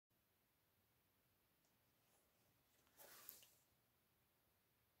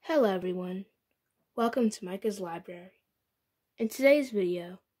Hello everyone, welcome to Micah's Library. In today's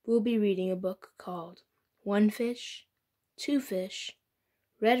video, we'll be reading a book called One Fish, Two Fish,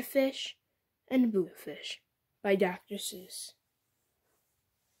 Red Fish, and Blue Fish by Dr. Seuss.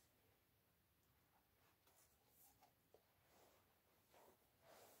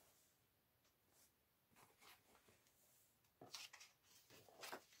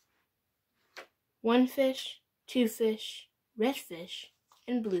 One fish, two fish, red fish,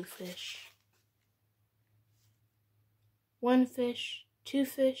 and blue fish. One fish, two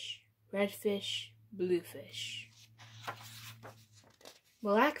fish, red fish, blue fish.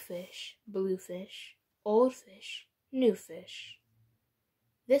 Black fish, blue fish, old fish, new fish.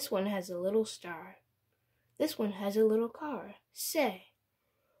 This one has a little star. This one has a little car. Say,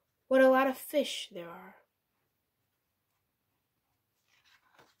 what a lot of fish there are.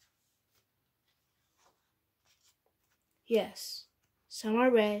 Yes, some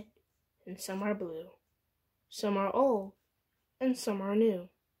are red and some are blue. Some are old and some are new.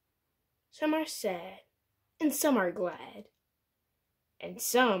 Some are sad and some are glad. And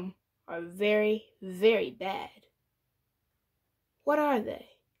some are very, very bad. What are they?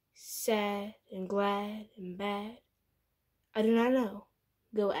 Sad and glad and bad? I do not know.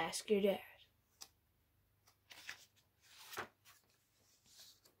 Go ask your dad.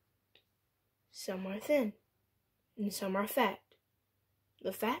 Some are thin and some are fat.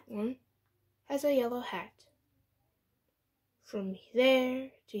 The fat one has a yellow hat. From there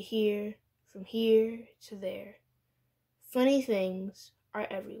to here, from here to there, funny things are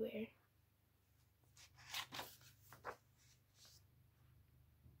everywhere.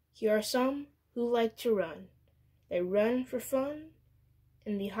 Here are some who like to run. They run for fun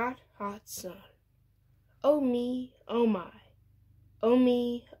in the hot, hot sun. Oh me, oh my. Oh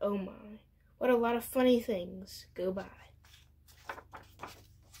me, oh my. What a lot of funny things go by.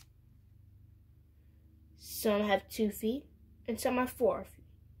 Some have 2 feet and some have 4 feet.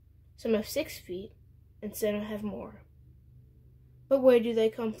 Some have 6 feet and some have more. But where do they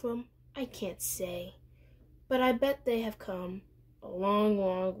come from? I can't say. But I bet they have come a long,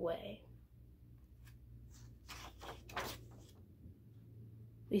 long way.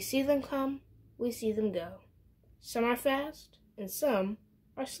 We see them come, we see them go. Some are fast and some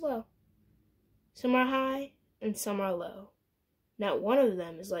are slow. Some are high and some are low. Not one of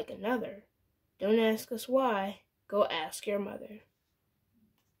them is like another. Don't ask us why, go ask your mother.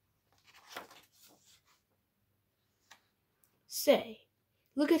 Say,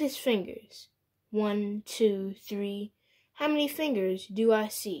 look at his fingers. 1, 2, 3. How many fingers do I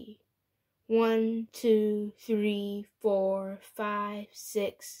see? 1, 2, 3, 4, 5,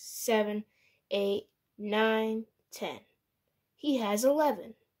 6, 7, 8, 9, 10. He has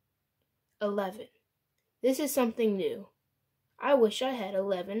 11. 11. This is something new. I wish I had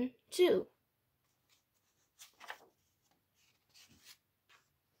 11 too.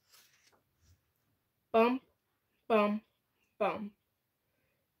 Bump, bump, bump.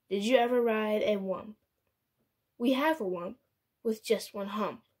 Did you ever ride a wump? We have a wump with just 1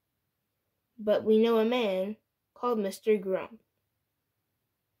 hump. But we know a man called Mr. Grump.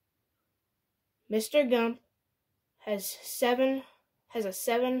 Mr. Gump has a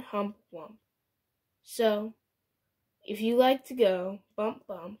 7 hump wump. So, if you like to go bump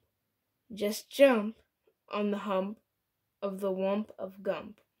bump, just jump on the hump of the wump of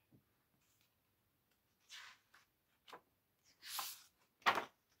Gump.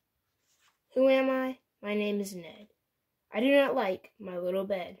 Who am I? My name is Ned. I do not like my little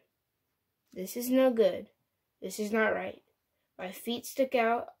bed. This is no good. This is not right. My feet stick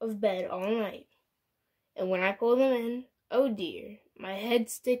out of bed all night. And when I pull them in, oh dear, my head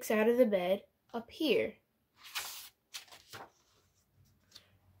sticks out of the bed up here.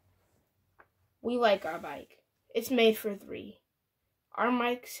 We like our bike. It's made for 3. Our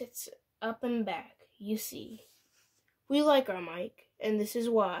Mike sits up and back, you see. We like our Mike, and this is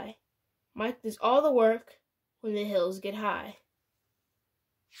why. Mike does all the work when the hills get high.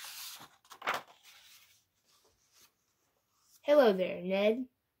 Hello there, Ned.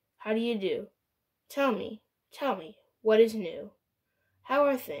 How do you do? Tell me, what is new? How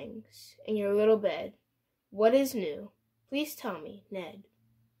are things in your little bed? What is new? Please tell me, Ned.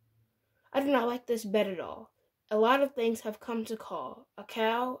 I do not like this bed at all. A lot of things have come to call. A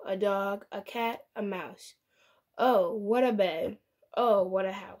cow, a dog, a cat, a mouse. Oh, what a bed. Oh, what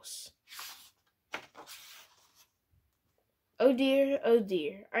a house. Oh dear,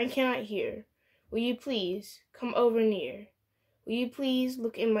 I cannot hear. Will you please come over near? Will you please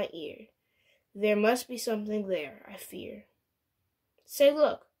look in my ear? There must be something there, I fear. Say,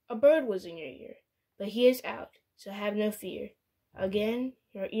 look, a bird was in your ear, but he is out, so have no fear. Again,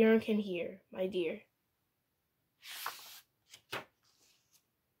 your ear can hear, my dear.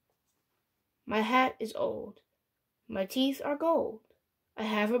 My hat is old, my teeth are gold. I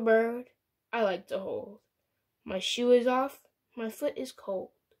have a bird I like to hold. My shoe is off, my foot is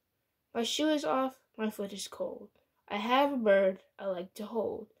cold. My shoe is off, my foot is cold. I have a bird I like to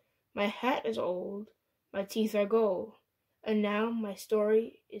hold. My hat is old, my teeth are gold. And now my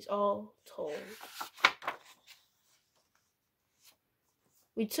story is all told.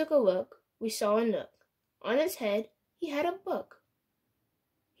 We took a look, we saw a nook. On his head he had a book.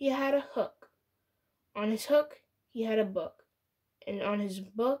 He had a hook. On his hook he had a book. And on his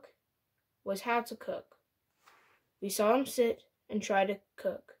book was how to cook. We saw him sit and try to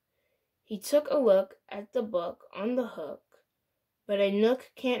cook. He took a look at the book on the hook. But a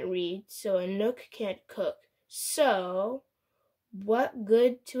nook can't read, so a nook can't cook. So, what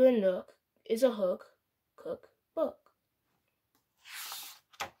good to a nook is a hook, cook, book?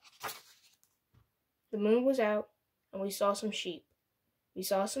 The moon was out, and we saw some sheep. We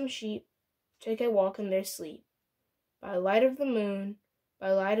saw some sheep take a walk in their sleep. By light of the moon,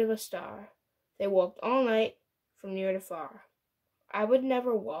 by light of a star, they walked all night from near to far. I would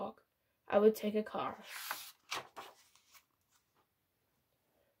never walk, I would take a car.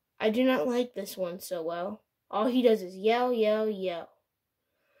 I do not like this one so well. All he does is yell, yell, yell.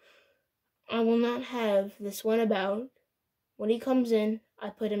 I will not have this one about. When he comes in, I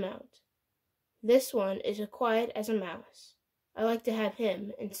put him out. This one is as quiet as a mouse. I like to have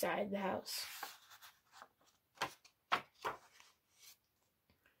him inside the house.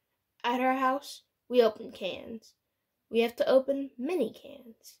 At our house, we open cans. We have to open many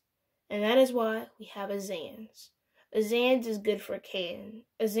cans. And that is why we have a Zans. A Zans is good for a can.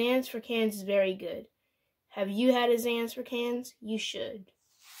 A Zans for cans is very good. Have you had a Zans for cans? You should.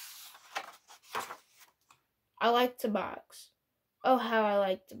 I like to box. Oh, how I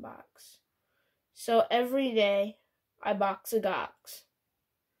like to box. So every day, I box a gox.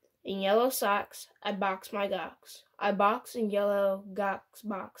 In yellow socks, I box my gox. I box in yellow gox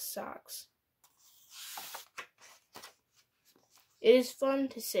box socks. It is fun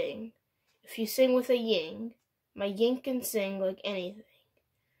to sing. If you sing with a ying, my ying can sing like anything.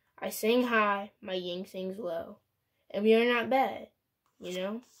 I sing high, my ying sings low. And we are not bad, you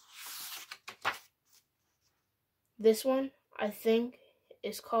know? This one, I think,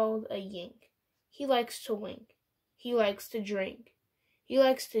 is called a yink. He likes to wink. He likes to drink. He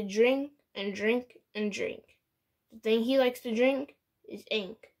likes to drink and drink and drink. The thing he likes to drink is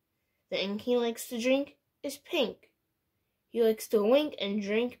ink. The ink he likes to drink is pink. He likes to wink and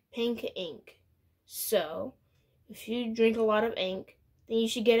drink pink ink. So, if you drink a lot of ink, then you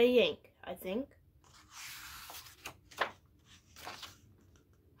should get a yank, I think.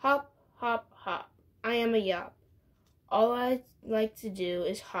 Hop, hop, hop. I am a yop. All I like to do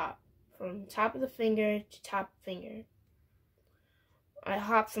is hop from top of the finger to top finger. I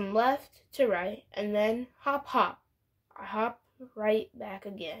hop from left to right, and then hop, hop. I hop right back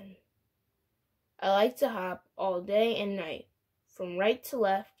again. I like to hop all day and night, from right to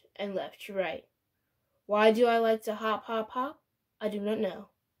left and left to right. Why do I like to hop, hop, hop? I do not know.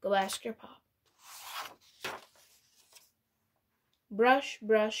 Go ask your pop. Brush,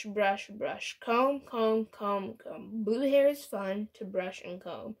 brush, brush, brush. Comb, comb, comb, comb. Blue hair is fun to brush and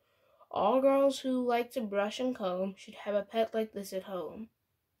comb. All girls who like to brush and comb should have a pet like this at home.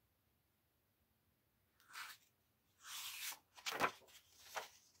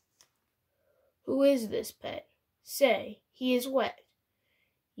 Who is this pet? Say, he is wet.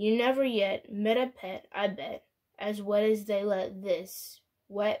 You never yet met a pet, I bet, as wet as they let this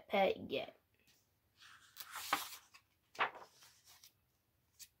wet pet get.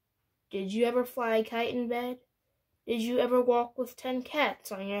 Did you ever fly a kite in bed? Did you ever walk with 10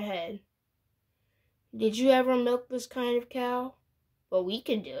 cats on your head? Did you ever milk this kind of cow? Well, we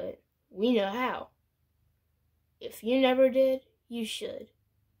can do it. We know how. If you never did, you should.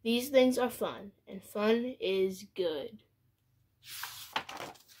 These things are fun, and fun is good.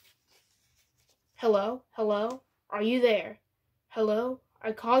 Hello? Hello? Are you there? Hello?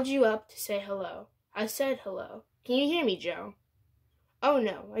 I called you up to say hello. I said hello. Can you hear me, Joe? Oh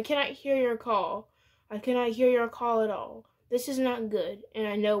no, I cannot hear your call. I cannot hear your call at all. This is not good, and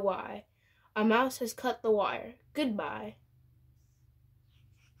I know why. A mouse has cut the wire. Goodbye.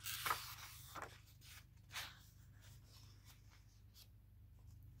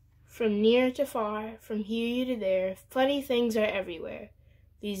 From near to far, from here to there, funny things are everywhere.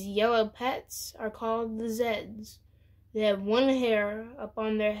 These yellow pets are called the Zeds. They have one hair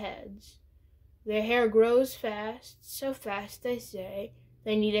upon their heads. Their hair grows fast, so fast they say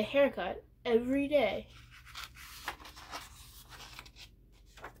they need a haircut every day.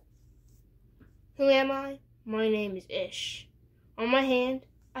 Who am I? My name is Ish. On my hand,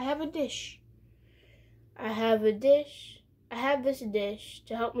 I have a dish. I have this dish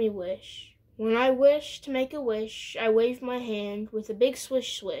to help me wish. When I wish to make a wish, I wave my hand with a big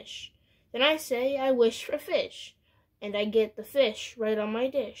swish swish. Then I say I wish for fish, and I get the fish right on my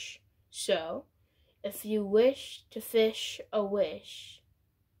dish. So, if you wish to fish a wish,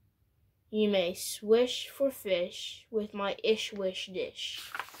 you may swish for fish with my Ish Wish dish.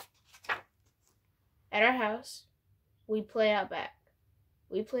 At our house, we play out back.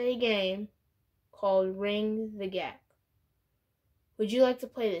 We play a game called Ring the Gap. Would you like to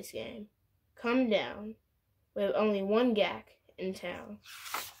play this game? Come down. We have only one gack in town.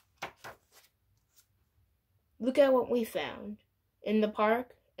 Look at what we found. In the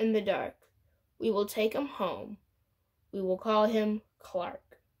park, in the dark. We will take him home. We will call him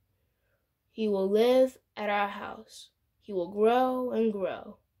Clark. He will live at our house. He will grow and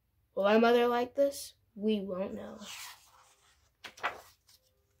grow. Will our mother like this? We won't know.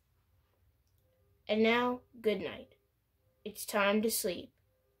 And now, good night. It's time to sleep.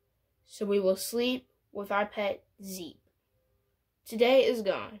 So we will sleep with our pet Zeep. Today is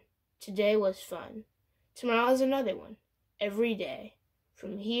gone. Today was fun. Tomorrow is another one. Every day.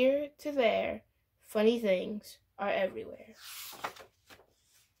 From here to there, funny things are everywhere.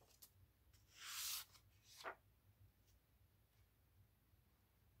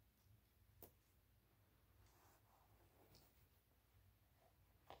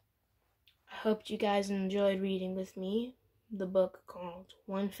 I hope you guys enjoyed reading with me the book called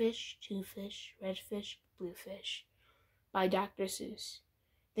One Fish, Two Fish, Red Fish, Blue Fish by Dr. Seuss.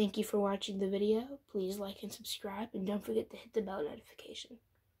 Thank you for watching the video. Please like and subscribe, and don't forget to hit the bell notification.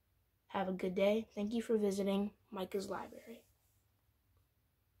 Have a good day. Thank you for visiting Micah's Library.